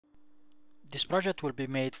This project will be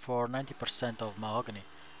made for 90% of mahogany.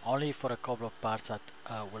 Only for a couple of parts that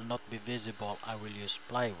will not be visible I will use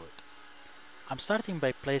plywood. I'm starting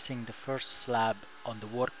by placing the first slab on the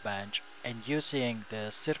workbench and using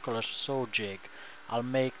the circular saw jig I'll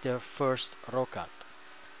make the first row cut.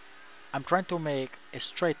 I'm trying to make a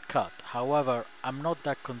straight cut, however I'm not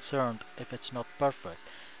that concerned if it's not perfect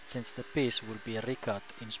since the piece will be recut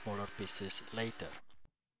in smaller pieces later.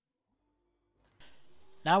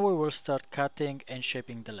 Now we will start cutting and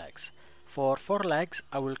shaping the legs. For 4 legs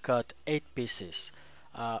I will cut 8 pieces.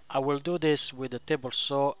 I will do this with a table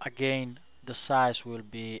saw. Again, the size will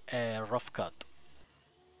be a rough cut.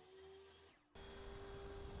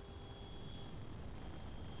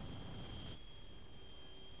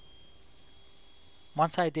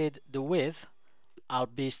 Once I did the width, I'll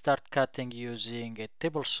be start cutting using a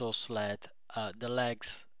table saw sled the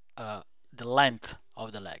legs, the length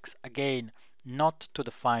of the legs. Again, not to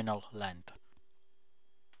the final length.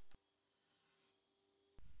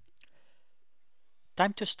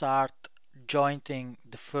 Time to start jointing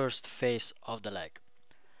the first face of the leg.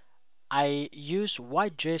 I use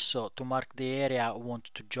white gesso to mark the area I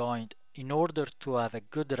want to join in order to have a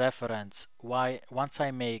good reference once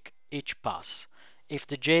I make each pass. If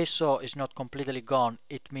the gesso is not completely gone,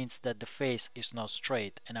 it means that the face is not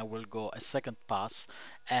straight and I will go a second pass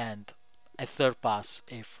and a third pass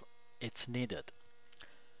if it's needed.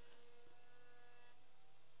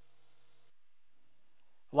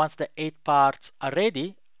 Once the 8 parts are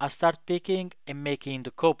ready, I start picking and making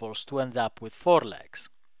the couples to end up with 4 legs.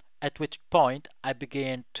 At which point I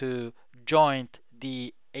begin to joint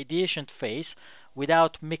the adjacent face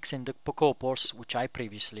without mixing the couples which I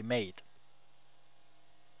previously made.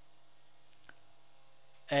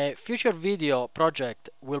 A future video project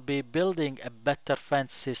will be building a better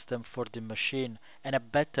fence system for the machine and a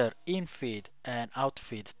better in-feed and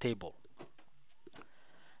out-feed table.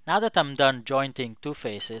 Now that I'm done jointing 2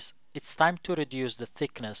 faces, it's time to reduce the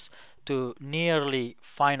thickness to nearly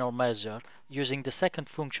final measure using the second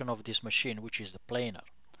function of this machine, which is the planer.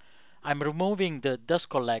 I'm removing the dust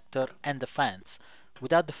collector and the fence.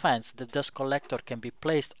 Without the fence, the dust collector can be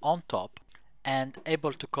placed on top and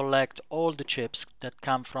able to collect all the chips that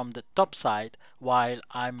come from the top side while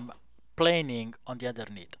I'm planing on the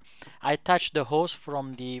underneath. I attach the hose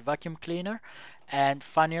from the vacuum cleaner, and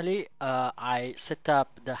finally I set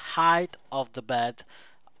up the height of the bed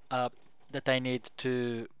that I need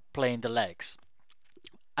to plane the legs.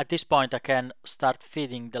 At this point I can start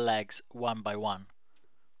feeding the legs one by one.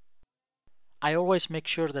 I always make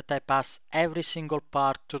sure that I pass every single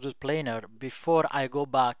part to the planer before I go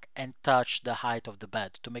back and touch the height of the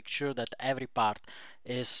bed to make sure that every part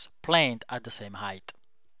is planed at the same height.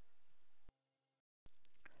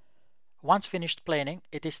 Once finished planing,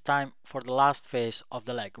 it is time for the last face of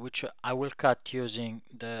the leg, which I will cut using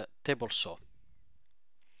the table saw.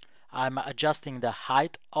 I'm adjusting the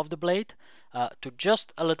height of the blade to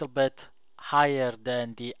just a little bit higher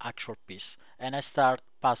than the actual piece, and I start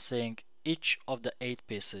passing each of the 8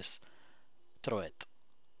 pieces through it.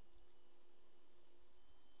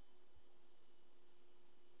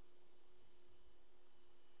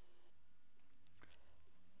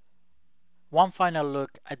 One final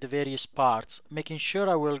look at the various parts, making sure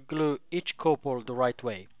I will glue each couple the right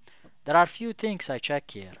way. There are a few things I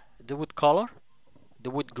check here: the wood color,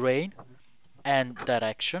 the wood grain, and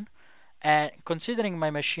direction. And considering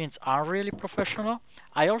my machines are really professional,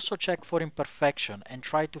 I also check for imperfection and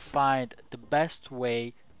try to find the best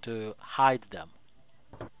way to hide them.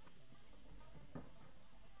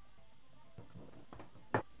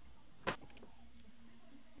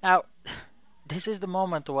 Now, this is the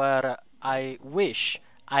moment where I wish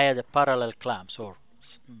I had a parallel clamps, or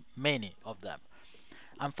many of them.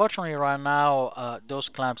 Unfortunately, right now, those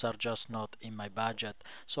clamps are just not in my budget,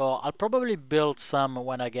 so I'll probably build some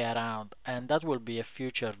when I get around, and that will be a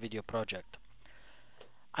future video project.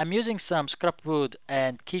 I'm using some scrap wood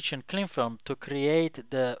and kitchen cling film to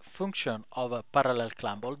create the function of a parallel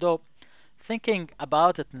clamp, although thinking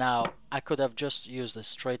about it now, I could have just used a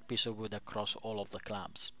straight piece of wood across all of the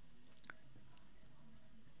clamps.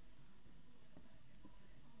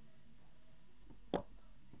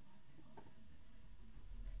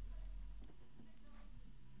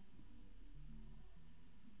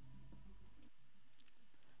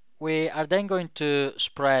 We are then going to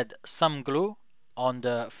spread some glue on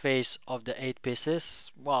the face of the 8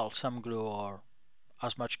 pieces, well, some glue or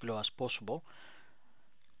as much glue as possible,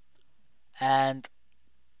 and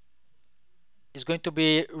it's going to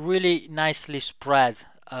be really nicely spread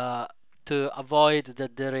to avoid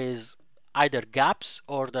that there is either gaps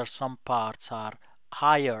or that some parts are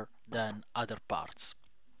higher than other parts.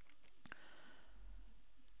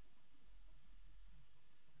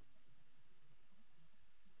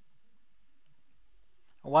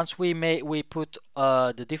 once we put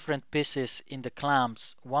the different pieces in the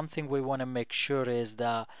clamps, one thing we want to make sure is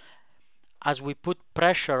that as we put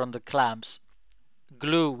pressure on the clamps,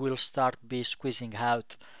 glue will start be squeezing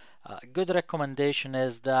out. Good recommendation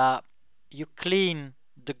is that you clean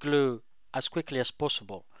the glue as quickly as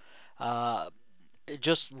possible. It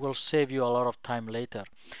just will save you a lot of time later.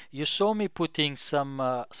 You saw me putting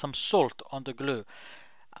some salt on the glue.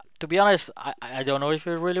 To be honest, I don't know if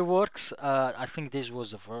it really works. I think this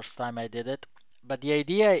was the first time I did it. But the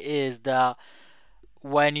idea is that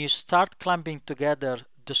when you start clamping together,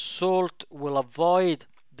 the salt will avoid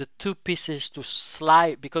the two pieces to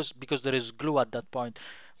slide, because there is glue at that point,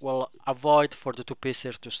 will avoid for the two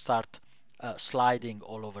pieces to start sliding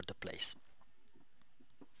all over the place.